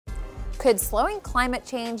Could slowing climate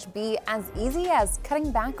change be as easy as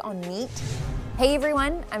cutting back on meat? Hey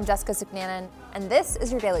everyone, I'm Jessica SOOKNANAN, and this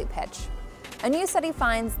is your Daily Pitch. A new study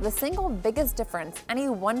finds the single biggest difference any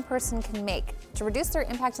one person can make to reduce their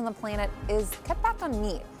impact on the planet is cut back on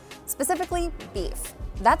meat, specifically beef.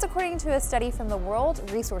 That's according to a study from the World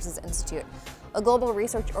Resources Institute, a global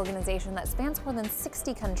research organization that spans more than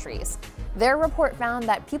 60 countries. Their report found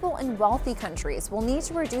that people in wealthy countries will need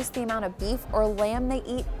to reduce the amount of beef or lamb they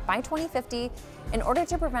eat by 2050 in order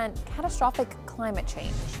to prevent catastrophic climate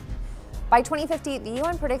change. By 2050, the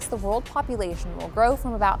UN predicts the world population will grow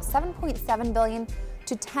from about 7.7 billion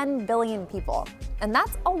to 10 billion people. And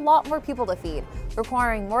that's a lot more people to feed,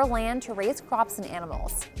 requiring more land to raise crops and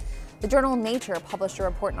animals. The journal Nature published a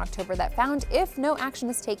report in October that found if no action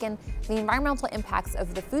is taken, the environmental impacts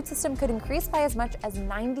of the food system could increase by as much as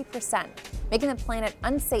 90%, making the planet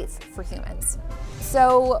unsafe for humans.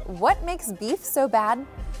 So what makes beef so bad?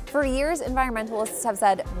 For years, environmentalists have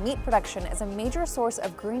said meat production is a major source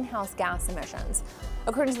of greenhouse gas emissions.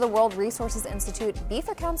 According to the World Resources Institute, beef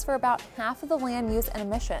accounts for about half of the land use and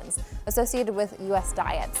emissions associated with U.S.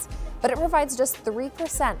 diets, but it provides just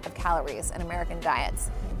 3% of calories in American diets.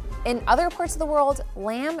 In other parts of the world,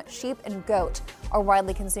 lamb, sheep, and goat are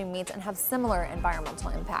widely consumed meats and have similar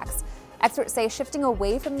environmental impacts. Experts say shifting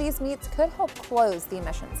away from these meats could help close the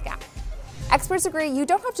emissions gap. Experts agree you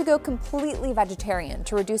don't have to go completely vegetarian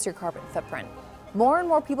to reduce your carbon footprint. More and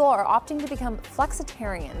more people are opting to become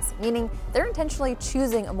flexitarians, meaning they're intentionally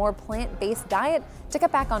choosing a more plant-based diet to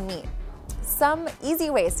cut back on meat. Some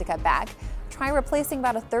easy ways to cut back: try replacing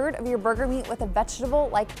about a third of your burger meat with a vegetable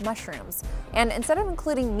like mushrooms. And instead of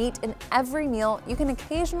including meat in every meal, you can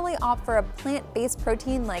occasionally opt for a plant-based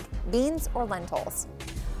protein like beans or lentils.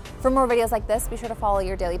 For more videos like this, be sure to follow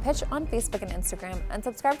Your Daily Pitch on Facebook and Instagram, and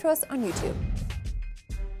subscribe to us on YouTube.